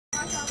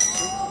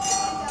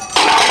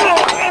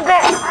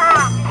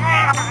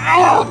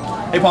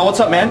Hey, Paul, what's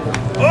up, man?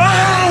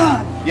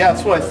 Ah! Yeah,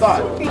 that's what I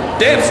thought.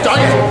 Dance,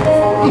 dance!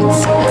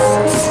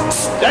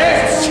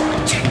 Dance!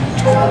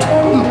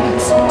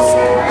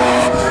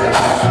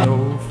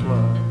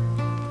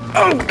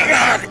 Oh,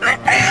 God!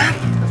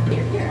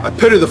 I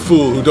pity the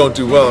fool who don't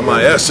do well in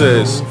my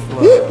essays.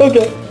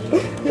 Okay.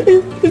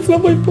 It's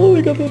not my fault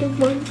I got that of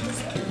mine.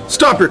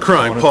 Stop your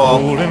crying,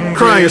 Paul.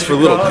 Crying is for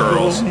little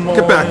girls.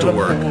 Get back to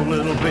work.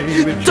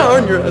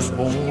 Darn your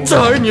essays.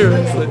 Darn your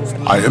essays.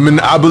 I am an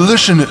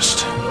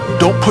abolitionist.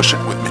 Don't push it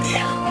with me.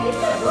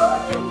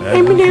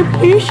 I'm an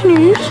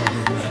abolitionist.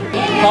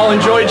 Paul,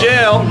 enjoy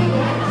jail.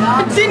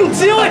 I didn't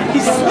do it! He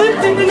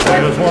slipped it in my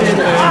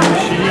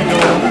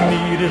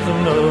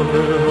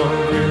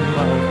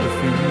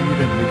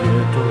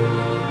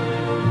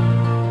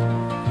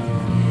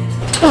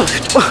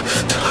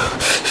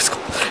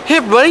Hey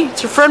everybody,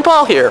 it's your friend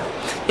Paul here.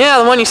 Yeah,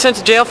 the one you sent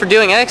to jail for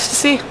doing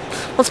ecstasy.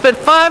 Well, it's been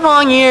 5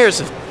 long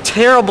years of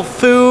terrible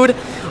food,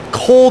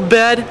 cold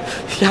bed.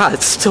 Yeah,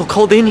 it's still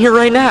cold in here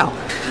right now.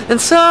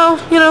 And so,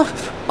 you know,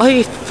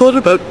 I thought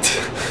about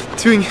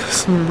doing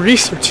some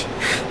research.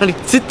 And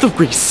I did the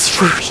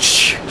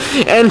research.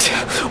 And,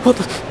 well,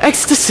 the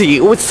ecstasy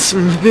was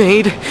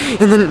made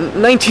in the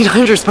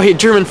 1900s by a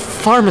German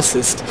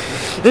pharmacist.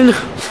 And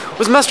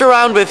was messed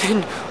around with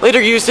and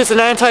later used as an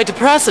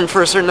antidepressant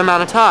for a certain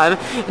amount of time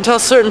until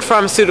certain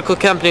pharmaceutical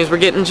companies were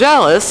getting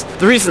jealous.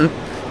 The reason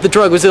the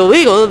drug was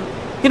illegal,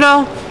 you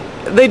know,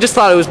 they just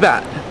thought it was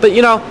bad. But,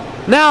 you know,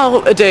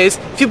 nowadays,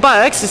 if you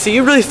buy ecstasy,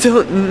 you really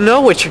don't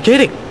know what you're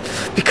getting.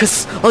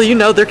 Because, all you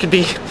know, there could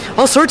be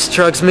all sorts of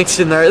drugs mixed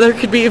in there. There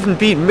could even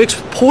be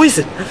mixed with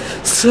poison.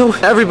 So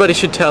everybody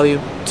should tell you,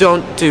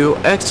 don't do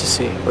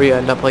ecstasy or you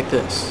end up like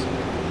this.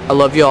 I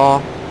love you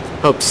all.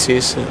 Hope to see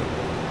you soon.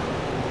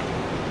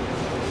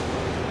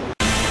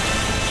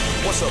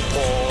 What's up,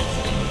 Paul?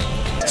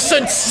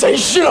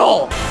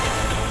 Sensational!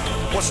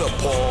 What's up,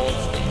 Paul?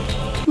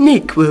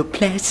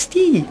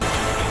 Necroplasty.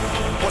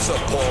 What's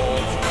up, Paul?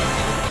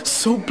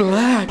 So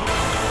black.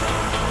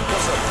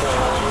 What's up,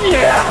 Paul?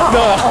 Yeah!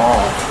 No.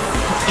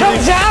 Come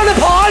down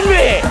upon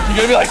me! You're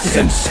gonna be like,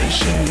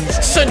 sensations.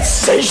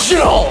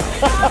 Sensational!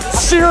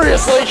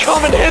 Seriously,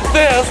 come and hit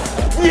this!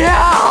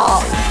 Yeah!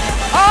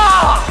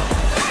 Ah!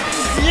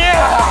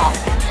 Yeah!